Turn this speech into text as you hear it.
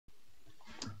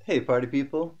Hey, party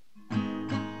people.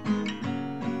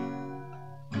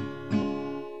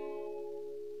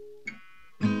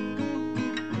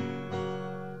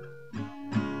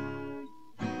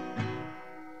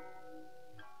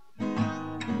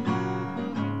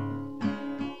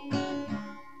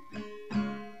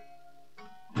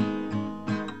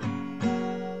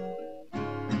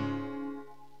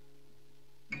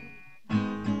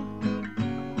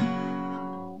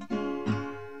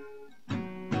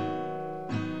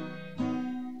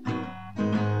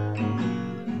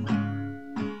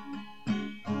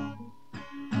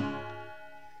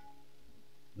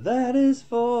 That is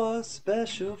for a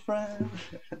special friend.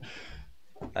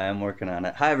 I am working on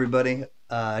it. Hi, everybody.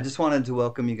 I just wanted to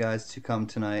welcome you guys to come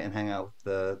tonight and hang out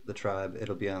with the tribe.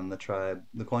 It'll be on the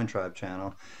Coin Tribe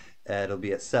channel. It'll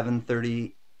be at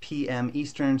 7:30 p.m.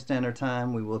 Eastern Standard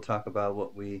Time. We will talk about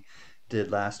what we did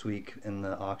last week in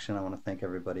the auction. I want to thank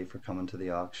everybody for coming to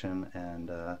the auction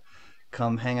and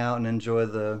come hang out and enjoy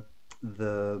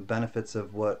the benefits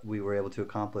of what we were able to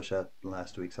accomplish at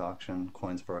last week's auction,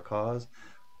 Coins for a Cause,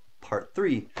 Part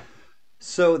 3.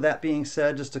 So that being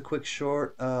said, just a quick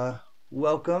short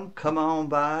welcome. Come on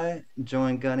by,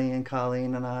 join Gunny and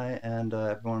Colleen and I and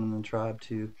everyone in the tribe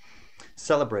to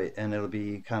celebrate. And it'll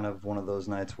be kind of one of those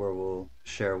nights where we'll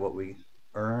share what we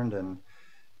earned and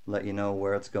let you know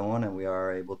where it's going. And we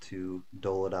are able to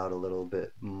dole it out a little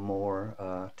bit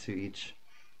more to each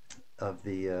of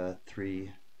the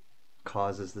three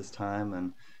causes this time.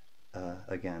 And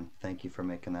again, thank you for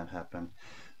making that happen.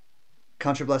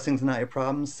 Count your blessings, not your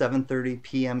problems. 7:30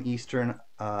 p.m. Eastern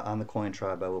on the Coin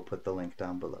Tribe. I will put the link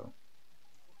down below.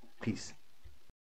 Peace.